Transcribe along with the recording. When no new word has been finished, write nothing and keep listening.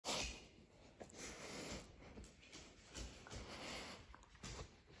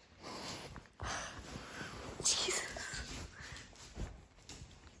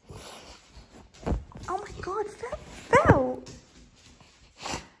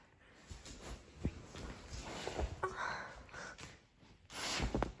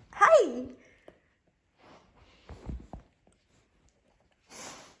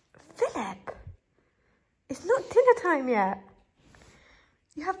bedtime yet.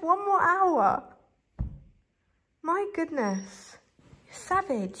 You have 1 more hour. My goodness. You're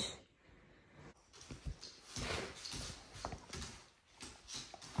savage.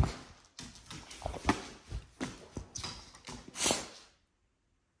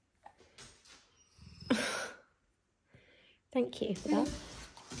 Thank you for that.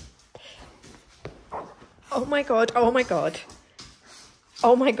 Oh my god, oh my god.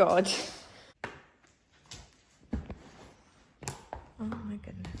 Oh my god. Oh my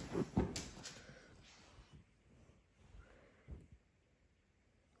goodness.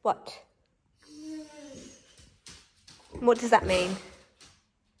 What? What does that mean?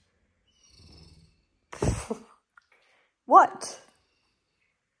 What?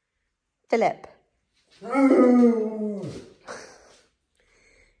 Philip?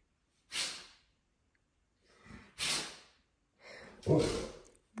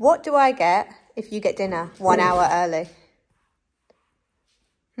 What do I get if you get dinner 1 hour early?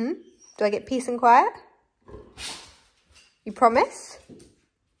 Do I get peace and quiet? You promise?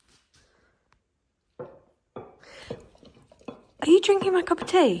 Are you drinking my cup of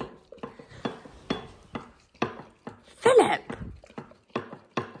tea? Philip!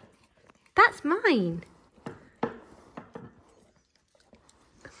 That's mine.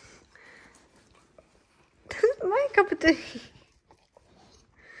 That's my cup of tea.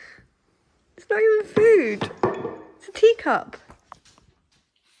 It's not even food. It's a teacup.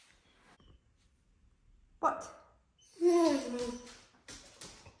 What?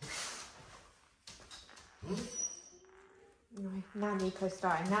 No, now Nico's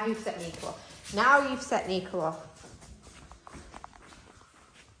starting. Now you've set Nico off. Now you've set Nico off.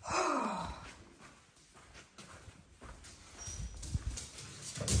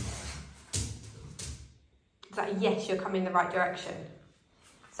 Is that a yes, you're coming in the right direction?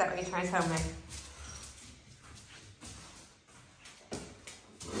 Is that what you're trying to tell me?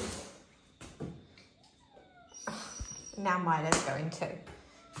 Now Milo's going too.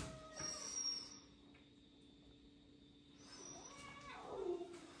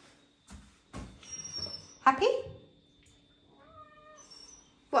 Happy?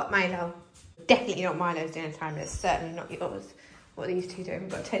 What, Milo? Definitely not Milo's dinner time. It's certainly not yours. What are these two doing?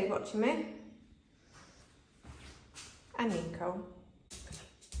 We've got Teddy watching me. And Nico.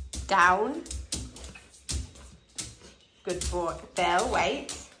 Down. Good boy. Bill, wait.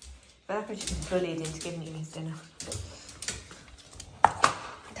 I feel like I've just been bullied into giving you his dinner.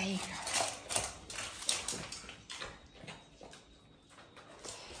 There you go.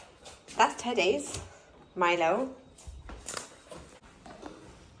 That's Teddy's. Milo.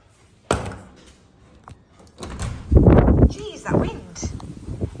 Jeez, that wind.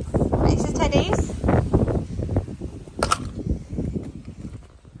 This is Teddy's.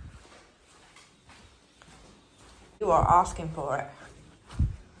 You are asking for it.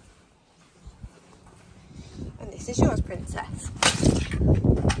 And this is yours, princess.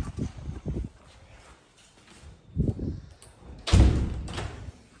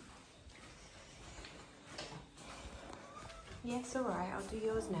 Yes, all right, I'll do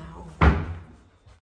yours now.